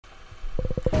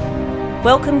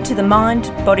Welcome to the Mind,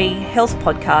 Body, Health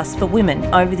podcast for women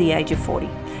over the age of 40.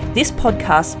 This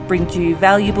podcast brings you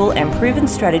valuable and proven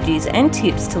strategies and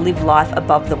tips to live life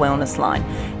above the wellness line.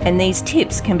 And these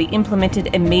tips can be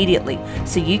implemented immediately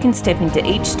so you can step into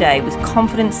each day with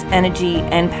confidence, energy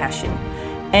and passion.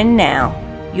 And now,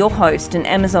 your host and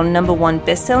Amazon #1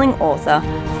 best-selling author,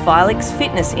 Filix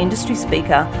fitness industry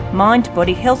speaker, mind,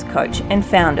 body, health coach and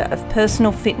founder of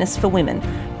Personal Fitness for Women.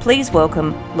 Please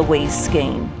welcome Louise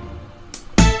Skene.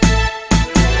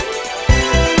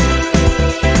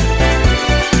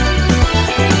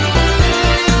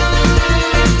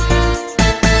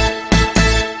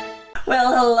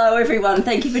 Hello everyone,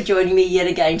 thank you for joining me yet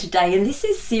again today, and this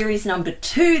is series number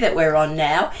 2 that we're on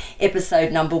now,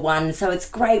 episode number 1. So it's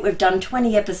great, we've done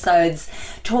 20 episodes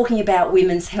talking about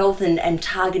women's health and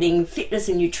targeting fitness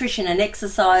and nutrition and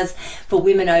exercise for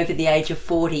women over the age of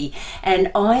 40.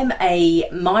 And I'm a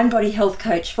mind body health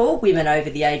coach for women over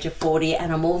the age of 40,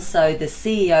 and I'm also the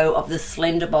CEO of the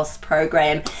Slender Boss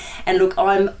program. And look,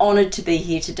 I'm honoured to be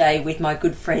here today with my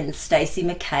good friend Stacey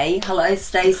McKay. Hello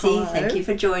Stacey, thank you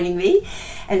for joining me.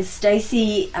 And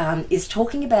Stacey is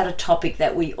talking about a topic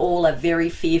that we all are very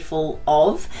fearful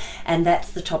of, and that's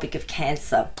the topic of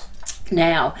cancer.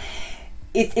 Now,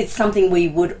 it's something we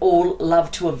would all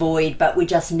love to avoid, but we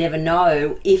just never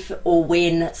know if or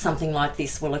when something like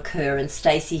this will occur. And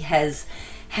Stacey has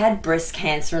had breast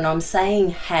cancer, and I'm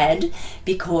saying had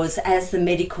because as the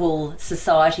medical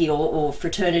society or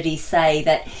fraternity say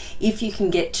that if you can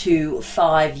get to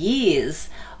 5 years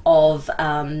of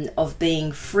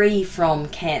being free from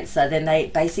cancer, then they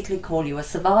basically call you a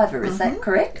survivor. Is that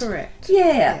correct? Correct.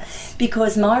 Yeah. Yes.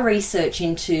 Because my research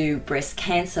into breast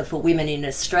cancer for women in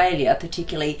Australia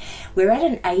particularly, we're at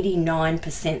an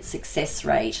 89% success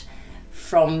rate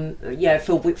from,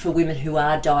 for women who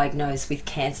are diagnosed with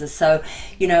cancer. So,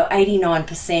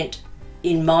 89%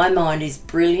 in my mind is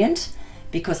brilliant,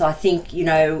 because I think,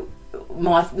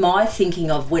 my thinking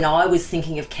of when I was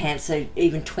thinking of cancer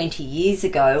even 20 years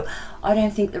ago, I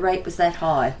don't think the rate was that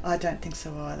high. I don't think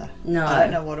so either. No. I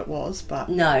don't know what it was, but...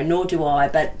 No, nor do I,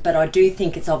 but I do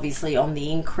think it's obviously on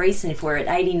the increase, and if we're at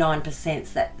 89%,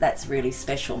 that's really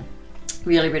special.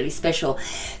 Really, really special.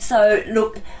 So,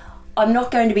 look, I'm not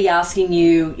going to be asking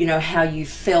you, how you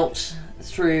felt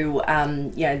through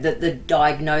the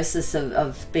diagnosis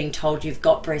of being told you've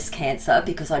got breast cancer,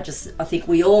 because I think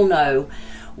we all know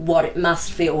what it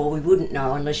must feel. Well, we wouldn't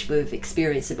know unless we've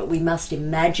experienced it, but we must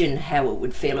imagine how it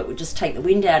would feel. It would just take the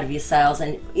wind out of your sails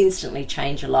and instantly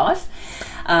change your life.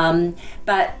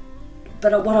 But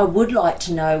what I would like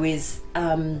to know is,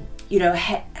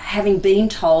 having been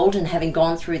told and having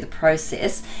gone through the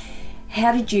process,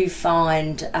 how did you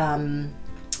find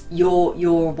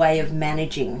your way of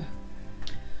managing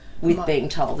with being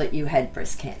told that you had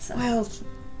breast cancer? Well,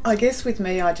 I guess with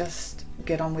me, I just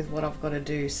get on with what I've got to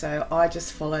do. So I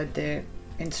just followed their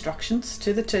instructions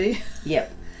to the T.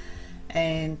 Yep.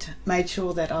 And made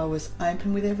sure that I was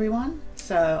open with everyone.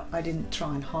 So I didn't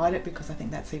try and hide it, because I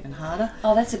think that's even harder.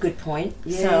 Oh, that's a good point.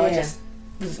 Yeah. So I just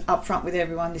was upfront with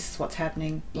everyone. This is what's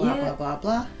happening. Blah, Yeah. blah, blah,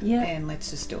 blah. Yeah. And let's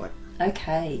just do it.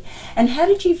 Okay. And how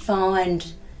did you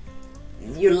find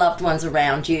your loved ones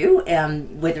around you,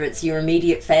 whether it's your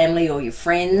immediate family or your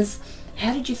friends?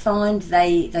 How did you find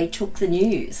they took the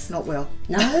news? Not well.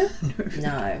 No?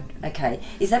 No. Okay.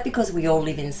 Is that because we all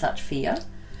live in such fear?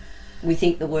 We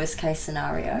think the worst case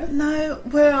scenario? No.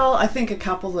 Well, I think a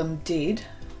couple of them did.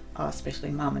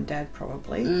 Especially Mum and Dad,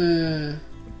 probably.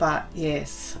 But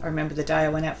yes, I remember the day I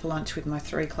went out for lunch with my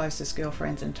 3 closest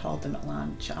girlfriends and told them at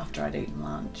lunch, after I'd eaten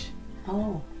lunch.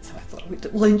 Oh. So I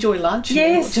thought, we'll enjoy lunch. Yes.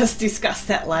 And we'll just discuss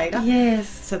that later. Yes.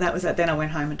 So that was it. Then I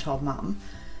went home and told Mum.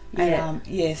 Yeah. And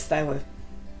yes, they were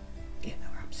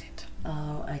upset.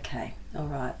 Oh, okay. All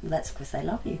right. Well, that's because they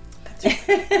love you. That's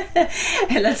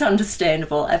right. And that's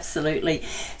understandable, absolutely.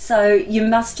 So you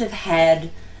must have had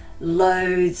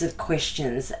loads of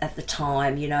questions at the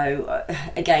time,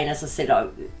 again, as I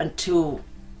said, until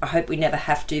I hope we never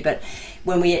have to, but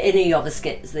when any of us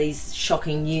get these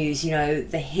shocking news,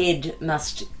 the head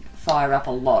must fire up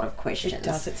a lot of questions. It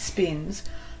does. It spins.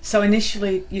 So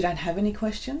initially you don't have any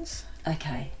questions.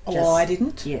 Okay. Well, I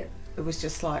didn't. Yeah. It was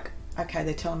just like, okay,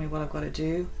 they're telling me what I've got to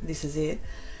do. This is it.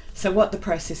 So what the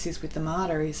process is with the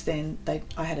MARTA is then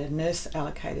I had a nurse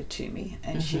allocated to me,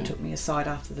 and she took me aside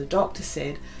after the doctor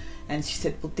said, and she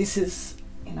said, well, this is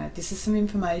some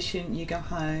information. You go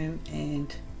home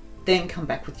and then come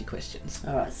back with your questions.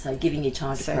 All right. So giving you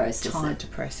time to process it. Time to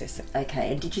process it.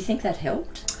 Okay. And did you think that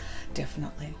helped?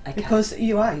 Definitely. Okay. Because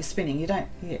you're spinning. You don't.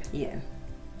 Yeah. Yeah.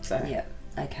 So. Yeah.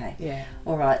 Okay. Yeah.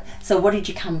 All right. So what did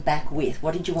you come back with?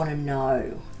 What did you want to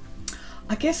know?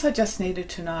 I guess I just needed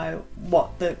to know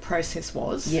what the process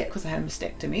was, Yep. because I had a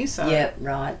mastectomy. So Yeah,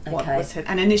 right. what Okay. was it?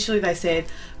 And initially they said,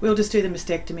 we'll just do the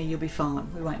mastectomy, you'll be fine.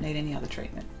 We won't need any other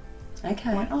treatment. I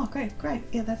Okay. went, oh, great.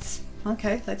 Yeah, that's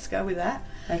okay. Let's go with that.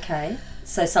 Okay.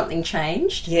 So something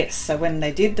changed? Yes, so when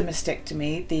they did the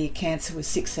mastectomy, the cancer was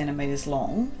 6 centimetres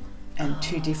long and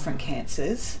 2 different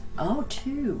cancers. Oh,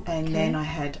 2. And Okay. then I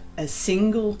had a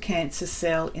single cancer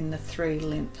cell in the 3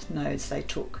 lymph nodes they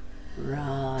took.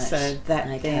 Right. So that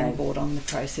Okay. then brought on the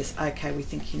process. Okay, we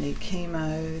think you need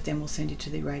chemo, then we'll send you to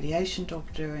the radiation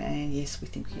doctor, and yes, we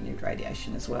think you need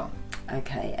radiation as well.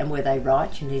 Okay. And were they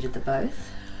right? You needed the both?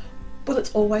 Well,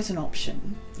 it's always an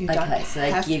option. You don't Okay, so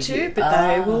they have give to, you- but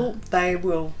they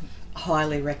will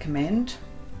highly recommend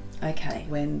Okay.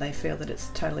 when they feel that it's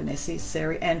totally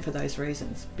necessary, and for those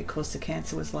reasons, because the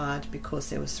cancer was large, because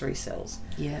there was 3 cells.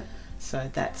 Yeah.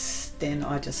 So then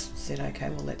I just said, okay,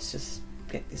 well, let's just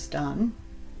get this done,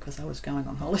 because I was going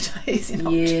on holidays in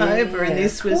October, and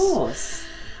this of was course.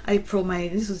 April, May.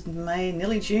 This was May,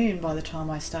 nearly June by the time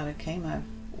I started chemo.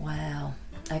 Wow.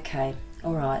 Okay.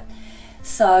 All right.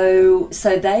 So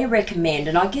they recommend,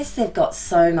 and I guess they've got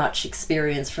so much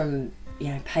experience from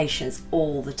patients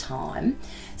all the time.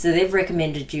 So they've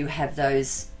recommended you have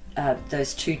those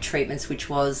 2 treatments, which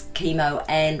was chemo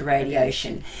and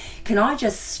radiation. Can I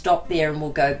just stop there and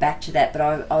we'll go back to that? But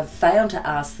I've failed to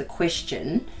ask the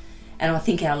question, and I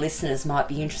think our listeners might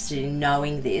be interested in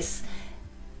knowing this.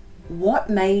 What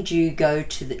made you go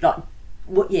to the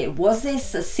was there a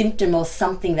symptom or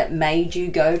something that made you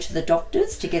go to the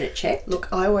doctors to get it checked? Look,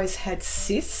 I always had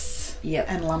cysts Yep.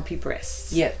 and lumpy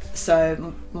breasts. Yep.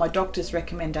 So my doctor's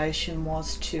recommendation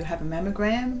was to have a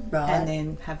mammogram Right. and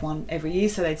then have one every year.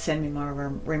 So they'd send me my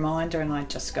reminder, and I'd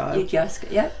just go. You just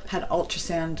Had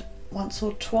ultrasound once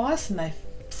or twice, and they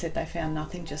said they found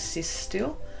nothing, just cysts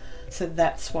still. So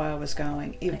that's why I was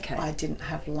going. If Okay. I didn't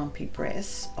have lumpy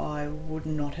breasts, I would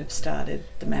not have started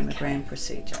the mammogram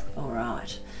procedure. All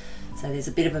right. So there's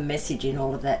a bit of a message in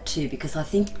all of that too, because I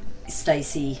think,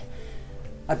 Stacey,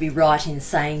 I'd be right in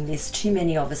saying this, too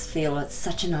many of us feel it's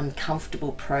such an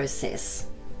uncomfortable process.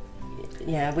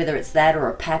 Whether it's that or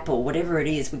a PAP or whatever it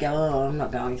is, we go, oh, I'm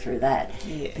not going through that.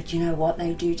 Yeah. But you know what?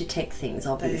 They do detect things,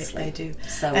 obviously. They do.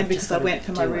 So and we've because just I gotta went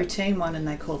for my do it. routine one, and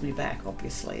they called me back,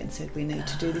 obviously, and said, we need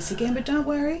to do this again, but don't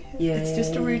worry. Yeah, it's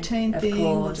just a routine of thing.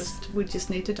 course. We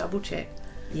just need to double check.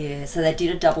 Yeah, so they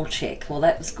did a double check. Well,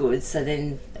 that was good. So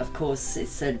then, of course,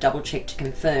 it's a double check to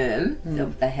confirm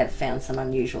that they have found some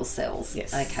unusual cells.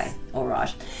 Yes. Okay, all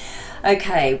right.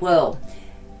 Okay, well,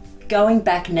 going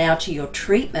back now to your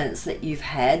treatments that you've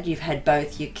had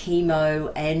both your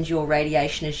chemo and your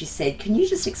radiation, as you said. Can you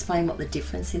just explain what the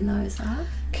difference in those are?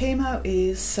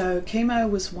 Chemo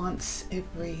was once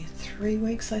every 3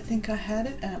 weeks, I think I had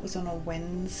it, and it was on a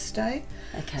Wednesday.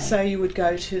 Okay. So you would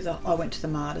go to I went to the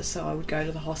Mater, so I would go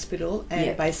to the hospital, and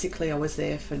Yep. basically I was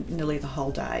there for nearly the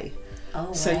whole day.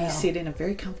 Oh, So wow. you sit in a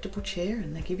very comfortable chair,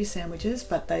 and they give you sandwiches,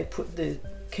 but they put the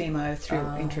chemo through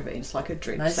intravenous, like a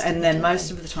drip. Most of And the then time.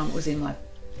 most of the time it was in my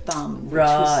thumb, which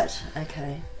was Right,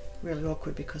 okay. really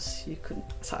awkward because you couldn't,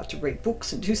 it's hard to read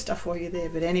books and do stuff while you're there.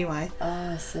 But anyway, Oh,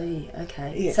 I see.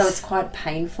 Okay. Yes. So it's quite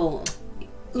painful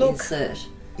Look, insert.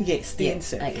 yes, the Yeah,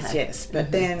 insert is, okay. yes.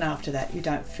 But then after that, you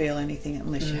don't feel anything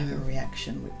unless you have a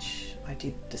reaction, which I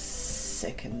did the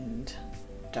 2nd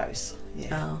dose.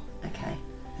 Yeah. Oh, okay.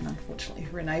 And unfortunately,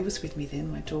 Renee was with me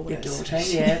then, my daughter. Your so daughter,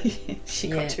 she- yeah. she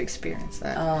Yeah. got to experience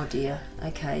that. Oh dear.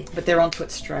 Okay. But they're onto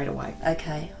it straight away.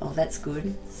 Okay. Oh, that's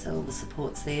good. So all the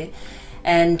support's there,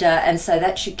 and so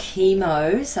that's your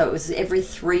chemo. So it was every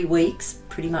 3 weeks,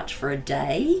 pretty much for a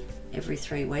day, every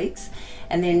 3 weeks,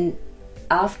 and then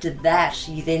after that,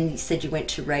 you said you went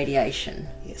to radiation.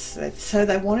 Yes, so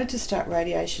they wanted to start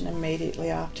radiation immediately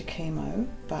after chemo,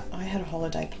 but I had a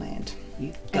holiday planned.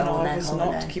 You go And on I that was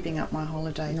holiday. not keeping up my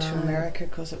holiday to No. America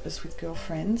because it was with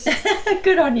girlfriends.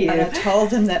 Good on you. And I told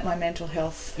them that my mental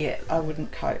health, Yeah. I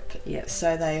wouldn't cope. Yeah.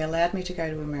 So they allowed me to go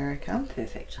to America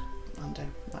Perfect. under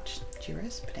much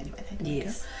duress, but anyway, they did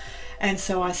Yes. go. And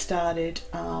so I started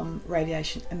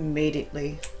radiation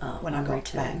immediately Oh, when I on got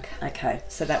return. back. Okay.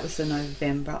 So that was the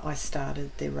November I started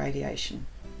the radiation.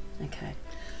 Okay.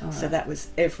 All So right. that was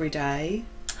every day,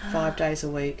 5 days a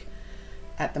week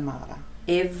at the Mater.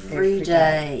 every every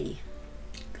day.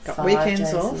 Got 5 weekends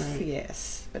days a off, week.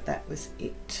 yes, but that was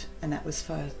it. And that was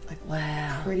for, I'm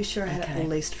Wow. pretty sure I had Okay. at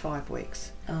least 5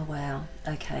 weeks. Oh wow.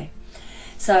 Okay.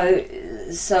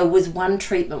 So was one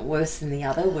treatment worse than the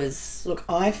other? Look,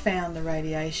 I found the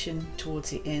radiation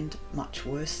towards the end much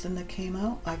worse than the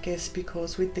chemo. I guess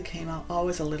because with the chemo, I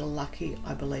was a little lucky,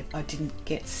 I believe. I didn't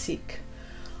get sick.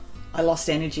 I lost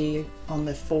energy on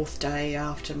the 4th day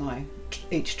after my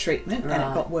each treatment, and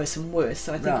it got worse and worse.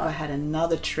 So I think if I had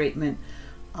another treatment,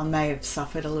 I may have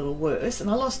suffered a little worse, and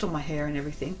I lost all my hair and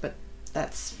everything, but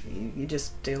that's, you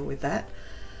just deal with that.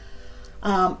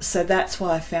 So that's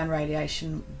why I found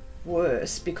radiation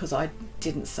worse, because I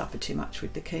didn't suffer too much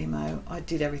with the chemo. I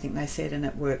did everything they said and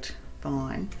it worked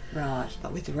fine. Right.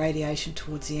 But with the radiation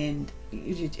towards the end,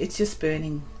 it's just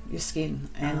burning your skin,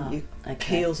 and it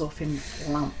peels off in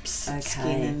lumps,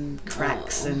 skin and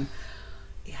cracks, and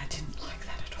I didn't like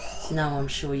that at all. No, I'm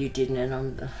sure you didn't,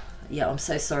 and I'm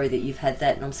so sorry that you've had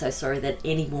that, and I'm so sorry that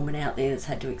any woman out there that's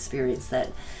had to experience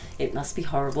that. It must be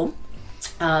horrible.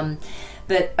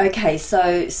 But okay,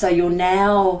 so you're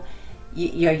now,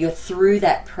 you're through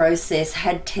that process,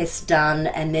 had tests done,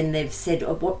 and then they've said,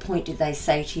 at what point did they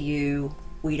say to you,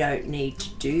 we don't need to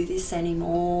do this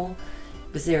anymore?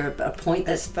 Was there a point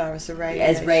that, as far as the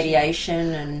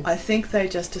radiation? And I think they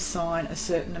just assign a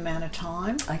certain amount of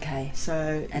time. Okay.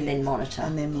 So then monitor.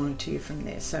 And then monitor you from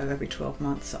there. So every 12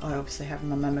 months, I obviously have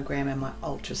my mammogram and my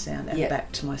ultrasound, and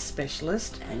back to my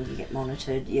specialist. And you get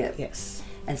monitored. Yeah. Yes.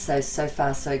 And so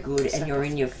far so good. And you're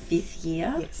in your 5th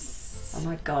year. Yes. Oh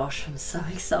my gosh, I'm so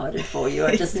excited for you.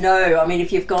 I just know. I mean,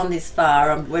 if you've gone this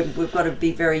far, we've got to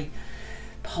be very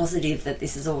positive that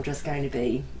this is all just going to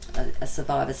be a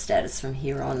survivor status from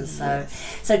here on. So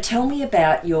tell me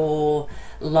about your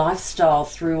lifestyle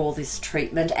through all this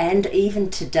treatment, and even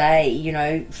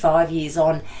today, 5 years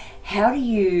on. How do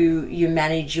you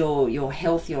manage your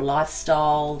health, your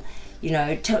lifestyle?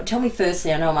 Tell me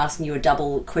firstly, I know I'm asking you a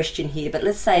double question here, but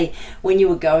let's say when you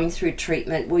were going through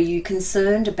treatment, were you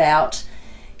concerned about,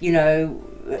 I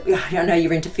know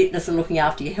you're into fitness and looking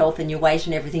after your health and your weight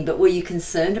and everything, but were you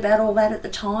concerned about all that at the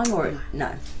time, or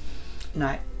no?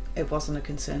 No, it wasn't a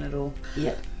concern at all.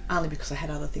 Yep. Only because I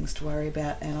had other things to worry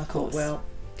about, and I thought, well,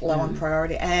 low on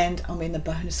priority. And I mean, the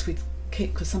bonus with,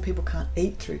 because some people can't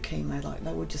eat through chemo, like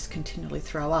they would just continually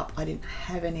throw up. I didn't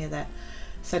have any of that.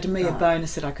 So to me, a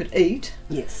bonus that I could eat.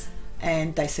 Yes.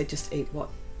 And they said just eat what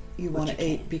you want to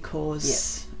eat,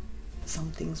 because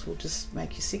some things will just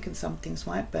make you sick and some things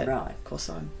won't. But of course,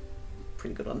 I'm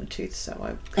pretty good on the tooth, so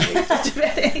I could eat just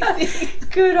about anything.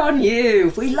 Good on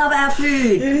you. We love our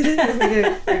food.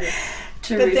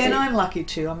 But then I'm lucky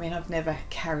too. I mean, I've never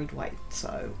carried weight,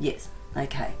 so. Yes.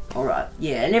 Okay. All right.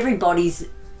 Yeah. And everybody's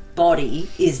body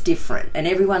is different, and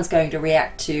everyone's going to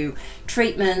react to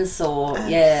treatments or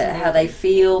how they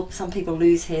feel. Some people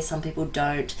lose hair, some people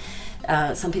don't.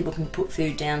 Some people can put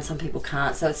food down, some people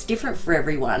can't. So it's different for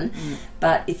everyone.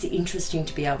 But it's interesting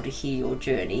to be able to hear your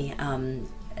journey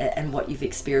and what you've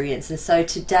experienced. And so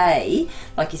today,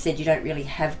 like you said, you don't really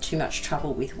have too much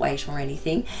trouble with weight or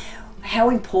anything. How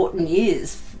important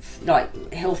is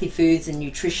like healthy foods and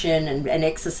nutrition and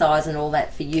exercise and all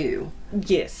that for you?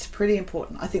 Yes, pretty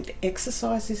important. I think the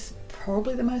exercise is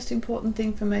probably the most important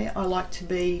thing for me. I like to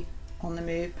be on the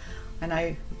move. I know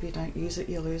if you don't use it,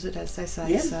 you lose it, as they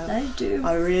say. Yeah, so they do.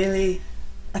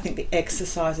 I think the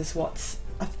exercise is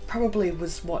probably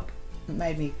was what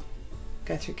made me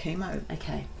go through chemo.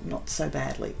 Okay. Not so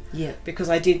badly. Yeah. Because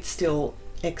I did still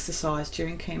exercise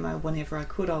during chemo whenever I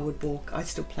could. I would walk. I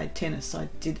still played tennis. I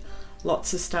did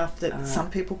lots of stuff that some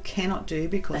people cannot do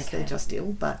because they're just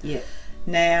ill. But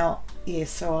now,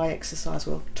 so I exercise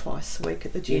twice a week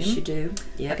at the gym. Yes, you do.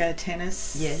 Yep. I go to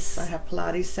tennis. Yes. I have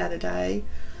Pilates Saturday.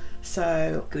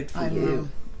 So good for you.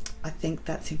 I think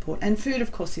that's important. And food,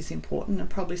 of course, is important. And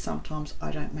probably sometimes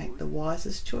I don't make the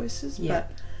wisest choices,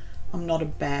 but I'm not a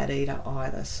bad eater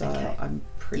either. So I'm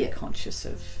pretty conscious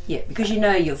of because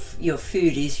your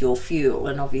food is your fuel,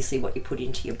 and obviously what you put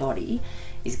into your body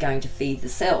is going to feed the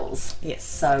cells. Yes.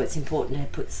 So it's important to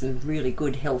put some really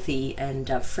good, healthy and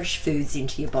fresh foods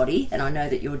into your body, and I know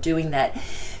that you're doing that.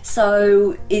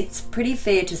 So it's pretty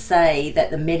fair to say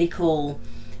that the medical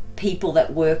people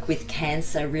that work with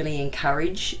cancer really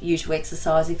encourage you to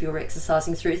exercise if you're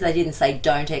exercising through. They didn't say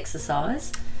don't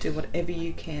exercise. Do whatever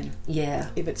you can. Yeah.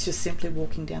 If it's just simply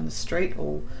walking down the street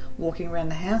or walking around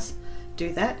the house,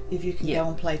 do that. If you can go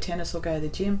and play tennis or go to the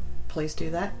gym, please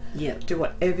do that. Yeah. Do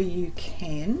whatever you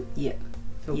can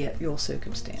for your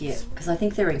circumstance. Yeah, because I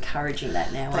think they're encouraging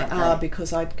that now, aren't they?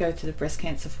 Because I go to the Breast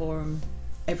Cancer Forum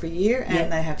every year,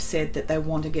 and they have said that they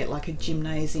want to get like a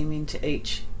gymnasium into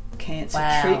each cancer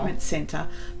treatment centre,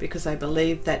 because they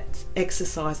believe that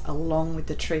exercise along with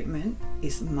the treatment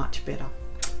is much better.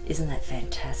 Isn't that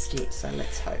fantastic? So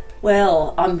let's hope.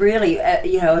 Well, I'm really,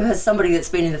 as somebody that's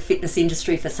been in the fitness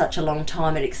industry for such a long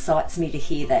time, it excites me to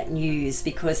hear that news,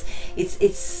 because it's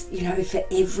for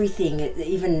everything,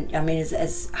 even, I mean,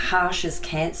 as harsh as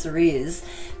cancer is,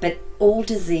 but all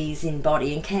disease in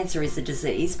body, and cancer is a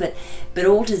disease, but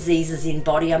all diseases in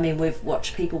body, I mean, we've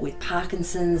watched people with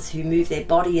Parkinson's who move their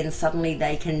body and suddenly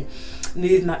they can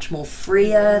move much more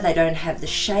freer, they don't have the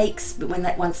shakes, but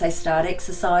once they start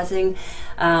exercising,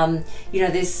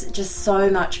 there's just so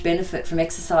much benefit from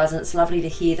exercise, and it's lovely to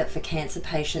hear that for cancer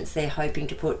patients they're hoping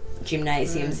to put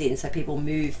gymnasiums in so people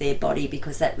move their body,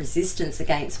 because that resistance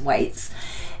against weights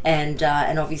and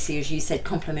obviously, as you said,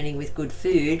 complementing with good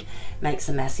food makes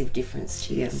a massive difference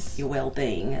to your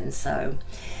well-being. And so,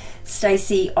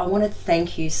 Stacey, I want to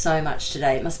thank you so much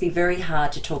today. It must be very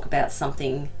hard to talk about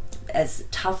something as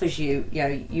tough as you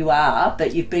are,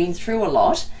 but you've been through a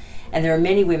lot, and there are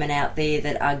many women out there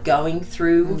that are going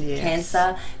through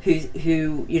cancer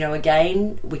who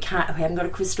again, we haven't got a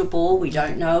crystal ball, we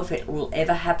don't know if it will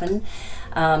ever happen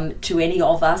to any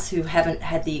of us who haven't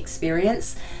had the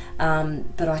experience,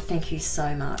 but I thank you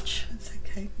so much. That's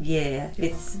okay.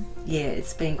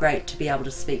 It's been great to be able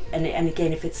to speak, and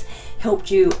again, if it's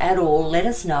helped you at all, let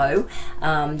us know.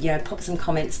 Pop some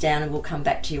comments down and we'll come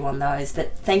back to you on those.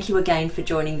 But thank you again for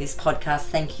joining this podcast.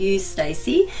 Thank you,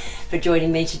 Stacey, for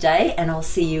joining me today, and I'll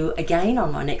see you again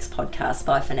on my next podcast.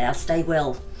 Bye for now. Stay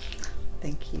well.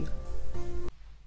 Thank you.